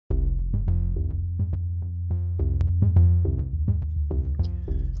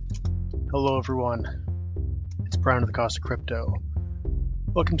Hello everyone, it's Brian of the Cost of Crypto.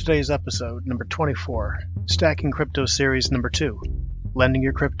 Welcome to today's episode, number 24, Stacking Crypto Series number 2, Lending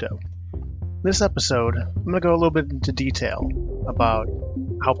Your Crypto. In this episode, I'm going to go a little bit into detail about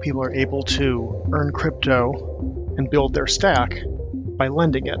how people are able to earn crypto and build their stack by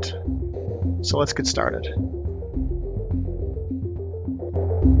lending it. So let's get started.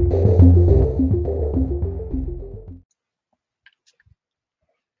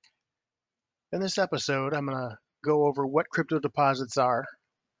 In this episode, I'm going to go over what crypto deposits are,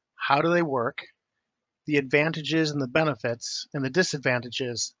 how do they work, the advantages and the benefits, and the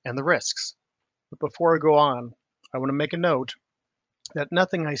disadvantages and the risks. But before I go on, I want to make a note that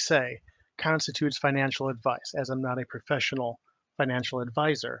nothing I say constitutes financial advice, as I'm not a professional financial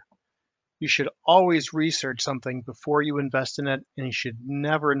advisor. You should always research something before you invest in it, and you should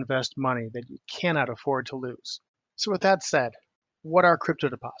never invest money that you cannot afford to lose. So with that said, what are crypto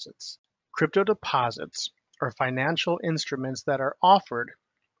deposits? Crypto deposits are financial instruments that are offered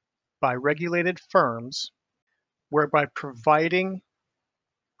by regulated firms whereby providing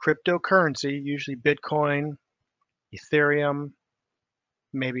cryptocurrency, usually Bitcoin, Ethereum,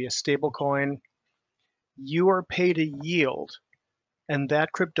 maybe a stable coin, you are paid a yield, and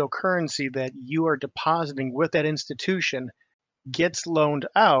that cryptocurrency that you are depositing with that institution gets loaned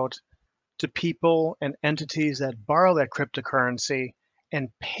out to people and entities that borrow that cryptocurrency and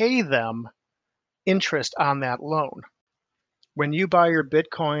pay them interest on that loan. When you buy your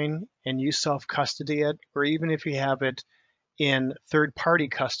Bitcoin and you self-custody it, or even if you have it in third-party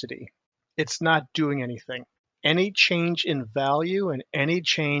custody, it's not doing anything. Any change in value and any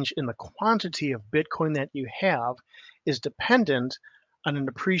change in the quantity of Bitcoin that you have is dependent on an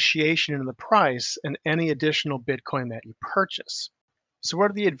appreciation in the price and any additional Bitcoin that you purchase. So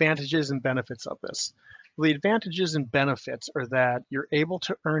what are the advantages and benefits of this? Well, the advantages and benefits are that you're able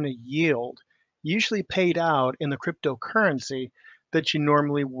to earn a yield, usually paid out in the cryptocurrency that you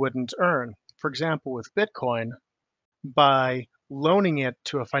normally wouldn't earn. For example, with Bitcoin, by loaning it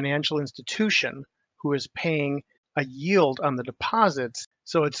to a financial institution who is paying a yield on the deposits,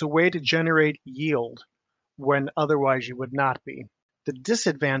 so it's a way to generate yield when otherwise you would not be. The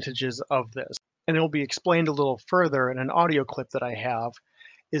disadvantages of this, and it will be explained a little further in an audio clip that I have,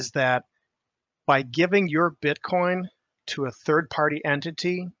 is that by giving your Bitcoin to a third-party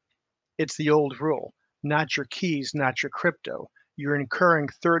entity, it's the old rule, not your keys, not your crypto. You're incurring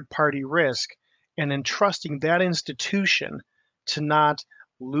third-party risk and entrusting that institution to not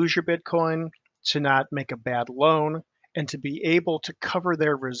lose your Bitcoin, to not make a bad loan, and to be able to cover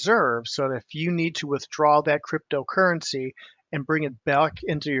their reserves so that if you need to withdraw that cryptocurrency and bring it back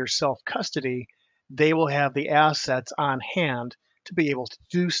into your self-custody, they will have the assets on hand to be able to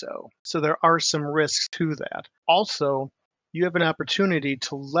do so. So there are some risks to that. Also, you have an opportunity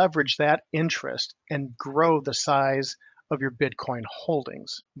to leverage that interest and grow the size of your Bitcoin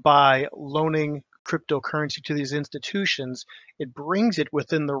holdings. By loaning cryptocurrency to these institutions, it brings it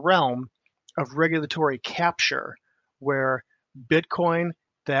within the realm of regulatory capture, where Bitcoin,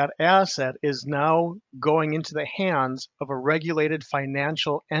 that asset, is now going into the hands of a regulated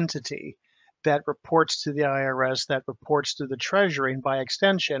financial entity that reports to the IRS, that reports to the Treasury, and by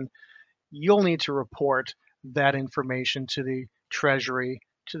extension, you'll need to report that information to the Treasury,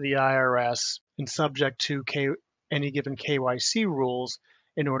 to the IRS, and subject to any given KYC rules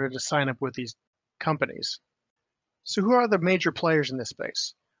in order to sign up with these companies. So who are the major players in this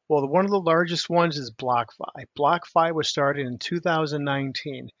space? Well, one of the largest ones is BlockFi. BlockFi was started in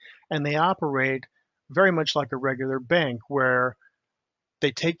 2019, and they operate very much like a regular bank where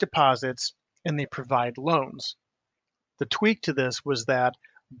they take deposits and they provide loans. The tweak to this was that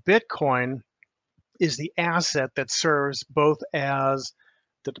Bitcoin is the asset that serves both as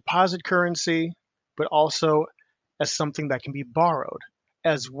the deposit currency, but also as something that can be borrowed,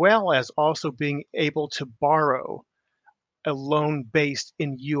 as well as also being able to borrow a loan based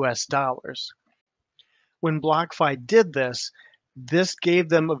in US dollars. When BlockFi did this, this gave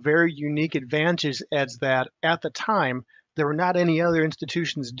them a very unique advantage, as that at the time, there were not any other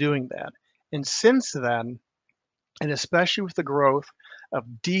institutions doing that. And since then, and especially with the growth of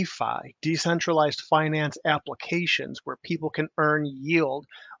DeFi, decentralized finance applications, where people can earn yield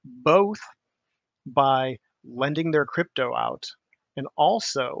both by lending their crypto out and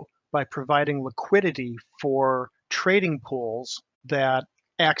also by providing liquidity for trading pools that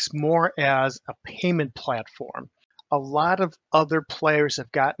acts more as a payment platform. A lot of other players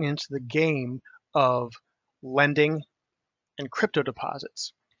have gotten into the game of lending and crypto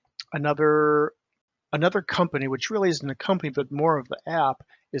deposits. Another company, which really isn't a company, but more of the app,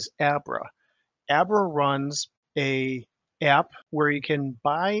 is Abra. Abra runs a app where you can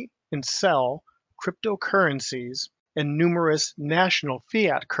buy and sell cryptocurrencies and numerous national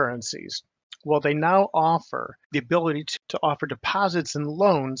fiat currencies. Well, they now offer the ability to offer deposits and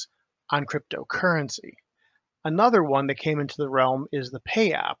loans on cryptocurrency. Another one that came into the realm is the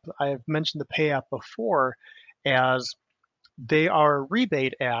Pay app. I have mentioned the Pay app before, as they are a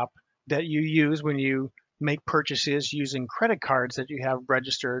rebate app that you use when you make purchases using credit cards that you have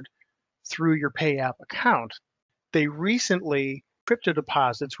registered through your Pay app account. They recently crypto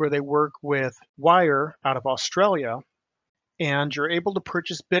deposits where they work with Wire out of Australia, and you're able to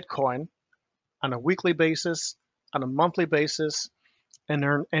purchase Bitcoin on a weekly basis, on a monthly basis, and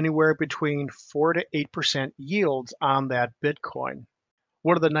earn anywhere between 4 to 8% yields on that Bitcoin.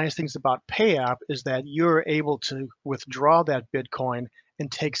 One of the nice things about PayApp is that you're able to withdraw that Bitcoin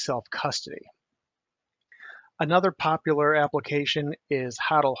and take self-custody. Another popular application is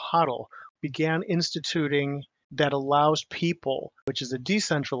HODL HODL, began instituting that allows people, which is a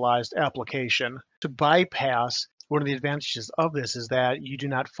decentralized application, to bypass. One of the advantages of this is that you do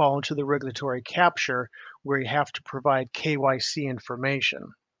not fall into the regulatory capture where you have to provide KYC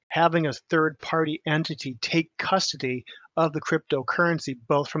information. Having a third-party entity take custody of the cryptocurrency,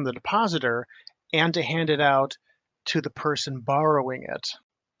 both from the depositor and to hand it out to the person borrowing it.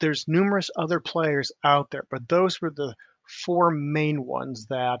 There's numerous other players out there, but those were the four main ones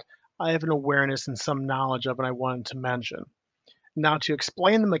that I have an awareness and some knowledge of and I wanted to mention. Now, to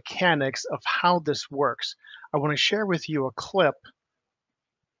explain the mechanics of how this works, I want to share with you a clip.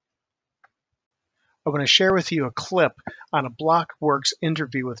 on a Blockworks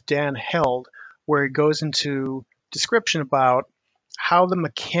interview with Dan Held, where he goes into description about how the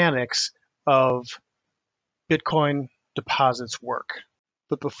mechanics of Bitcoin deposits work.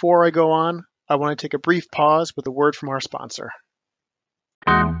 But before I go on, I want to take a brief pause with a word from our sponsor.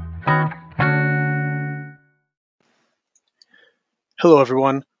 Hello,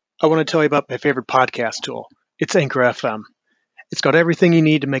 everyone. I want to tell you about my favorite podcast tool. It's Anchor FM. It's got everything you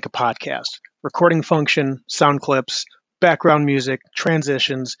need to make a podcast. Recording function, sound clips, background music,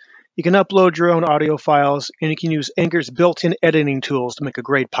 transitions. You can upload your own audio files, and you can use Anchor's built-in editing tools to make a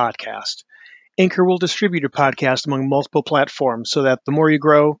great podcast. Anchor will distribute your podcast among multiple platforms so that the more you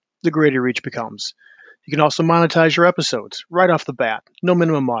grow, the greater your reach becomes. You can also monetize your episodes right off the bat, no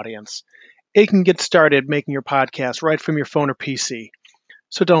minimum audience. You can get started making your podcast right from your phone or PC.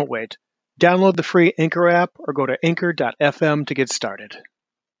 So don't wait. Download the free Anchor app or go to anchor.fm to get started.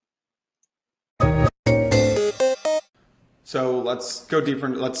 So let's go deeper.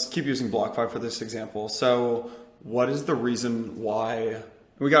 Let's keep using BlockFi for this example. So what is the reason why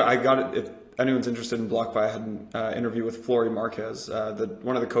I got it? If anyone's interested in BlockFi, I had an interview with Flory Marquez,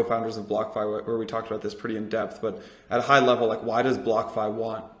 one of the co-founders of BlockFi, where we talked about this pretty in depth. But at a high level, like, why does BlockFi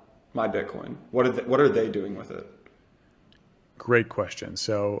want my Bitcoin? What are they doing with it? Great question.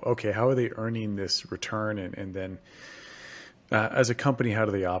 So, okay, how are they earning this return? And then as a company, how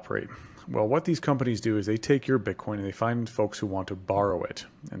do they operate? Well, what these companies do is they take your Bitcoin and they find folks who want to borrow it.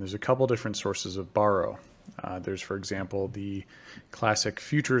 And there's a couple different sources of borrow. There's, for example, the classic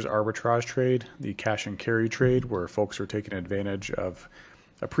futures arbitrage trade, the cash and carry trade, where folks are taking advantage of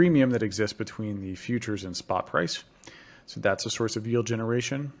a premium that exists between the futures and spot price. So that's a source of yield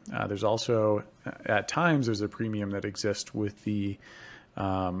generation. There's also, at times, there's a premium that exists with the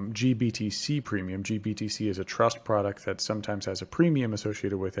GBTC premium. GBTC is a trust product that sometimes has a premium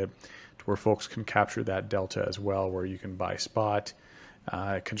associated with it, to where folks can capture that delta as well, where you can buy spot,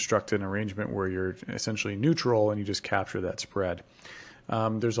 construct an arrangement where you're essentially neutral and you just capture that spread.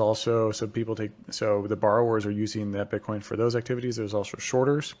 There's also, so the borrowers are using that Bitcoin for those activities. There's also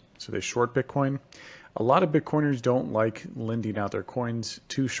shorters, so they short Bitcoin. A lot of Bitcoiners don't like lending out their coins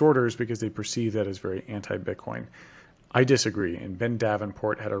to shorters because they perceive that as very anti-Bitcoin. I disagree, and Ben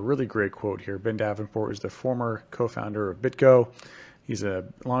Davenport had a really great quote here. Ben Davenport is the former co-founder of BitGo. He's a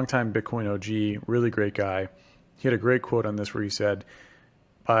longtime Bitcoin OG, really great guy. He had a great quote on this where he said,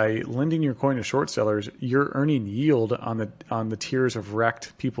 by lending your coin to short sellers, you're earning yield on the tiers of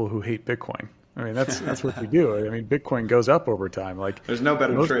wrecked people who hate Bitcoin. I mean, that's what we do. I mean, Bitcoin goes up over time. Like, there's no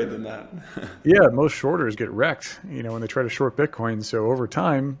better trade than that. Yeah, most shorters get wrecked, when they try to short Bitcoin. So over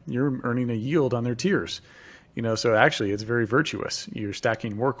time, you're earning a yield on their tiers. So actually it's very virtuous. You're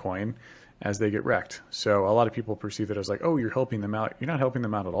stacking more coin as they get wrecked. So a lot of people perceive it as like, oh, you're helping them out. You're not helping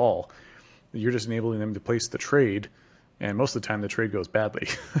them out at all. You're just enabling them to place the trade. And most of the time the trade goes badly.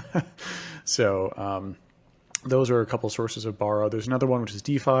 So those are a couple sources of borrow. There's another one, which is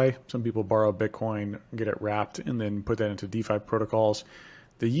DeFi. Some people borrow Bitcoin, get it wrapped, and then put that into DeFi protocols.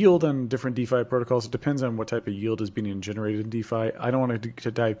 The yield on different DeFi protocols, it depends on what type of yield is being generated in DeFi. I don't want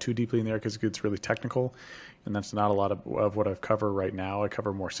to dive too deeply in there because it gets really technical, and that's not a lot of what I've covered right now. I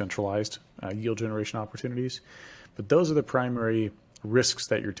cover more centralized yield generation opportunities. But those are the primary risks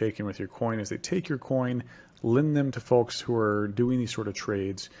that you're taking with your coin, is they take your coin, lend them to folks who are doing these sort of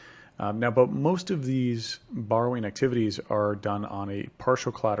trades. But most of these borrowing activities are done on a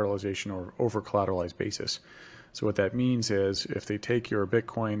partial collateralization or over collateralized basis. So what that means is if they take your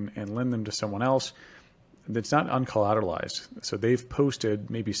Bitcoin and lend them to someone else, it's not uncollateralized. So they've posted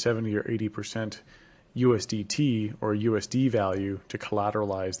maybe 70 or 80% USDT or USD value to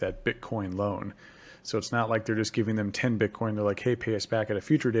collateralize that Bitcoin loan. So it's not like they're just giving them 10 Bitcoin. They're like, hey, pay us back at a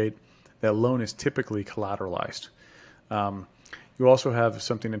future date. That loan is typically collateralized. You also have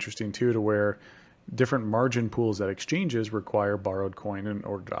something interesting too, to where different margin pools at exchanges require borrowed coin in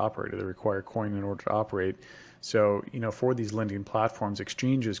order to operate. They require coin in order to operate. So, for these lending platforms,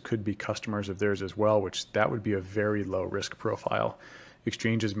 exchanges could be customers of theirs as well, which that would be a very low risk profile.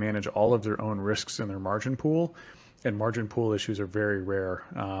 Exchanges manage all of their own risks in their margin pool, and margin pool issues are very rare.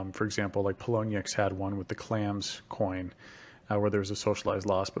 For example, like Poloniex had one with the Clams coin where there was a socialized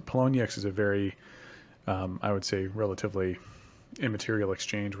loss, but Poloniex is a very, I would say, relatively immaterial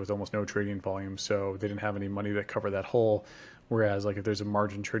exchange with almost no trading volume, so they didn't have any money to cover that hole. Whereas like if there's a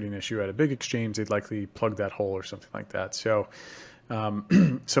margin trading issue at a big exchange, they'd likely plug that hole or something like that. So some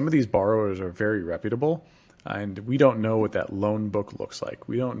of these borrowers are very reputable, and we don't know what that loan book looks like.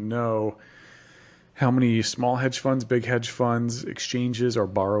 We don't know how many small hedge funds, big hedge funds, exchanges are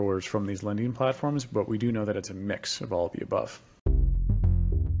borrowers from these lending platforms, but we do know that it's a mix of all of the above.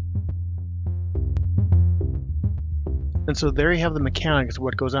 And so there you have the mechanics of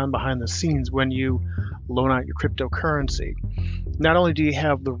what goes on behind the scenes when you loan out your cryptocurrency. Not only do you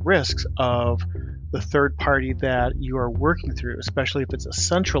have the risks of the third party that you are working through, especially if it's a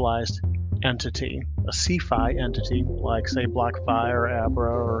centralized entity, a CeFi entity, like say BlockFi or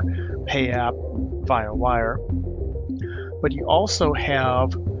Abra or PayApp via wire, but you also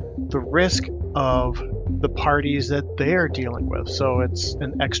have the risk of the parties that they're dealing with. So it's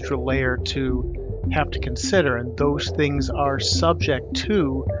an extra layer to have to consider, and those things are subject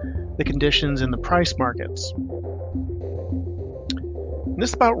to the conditions in the price markets. And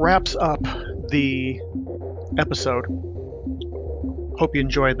this about wraps up the episode. Hope you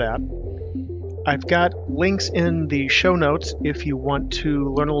enjoyed that. I've got links in the show notes if you want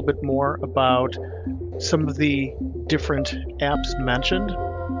to learn a little bit more about some of the different apps mentioned.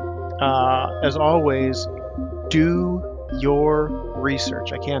 As always, do your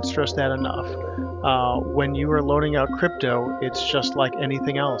research. I can't stress that enough. When you are loaning out crypto, it's just like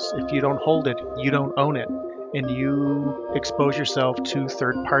anything else. If you don't hold it, you don't own it, and you expose yourself to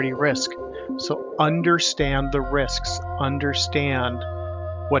third-party risk. So understand the risks, understand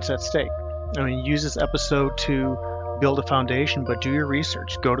what's at stake. I mean, use this episode to build a foundation, but do your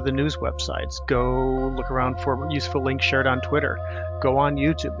research. Go to the news websites. Go look around for useful links shared on Twitter. Go on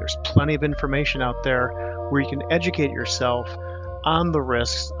YouTube. There's plenty of information out there where you can educate yourself on the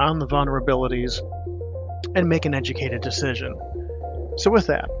risks, on the vulnerabilities, and make an educated decision. So with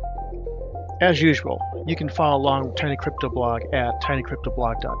that, as usual, you can follow along with TinyCryptoBlog at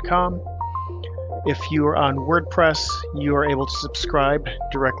TinyCryptoBlog.com. If you are on WordPress, you are able to subscribe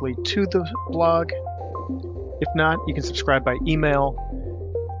directly to the blog. If not, you can subscribe by email.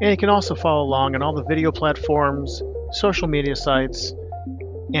 And you can also follow along on all the video platforms, social media sites,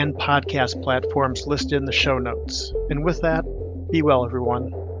 and podcast platforms listed in the show notes. And with that, be well,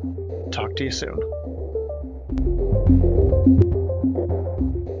 everyone. Talk to you soon.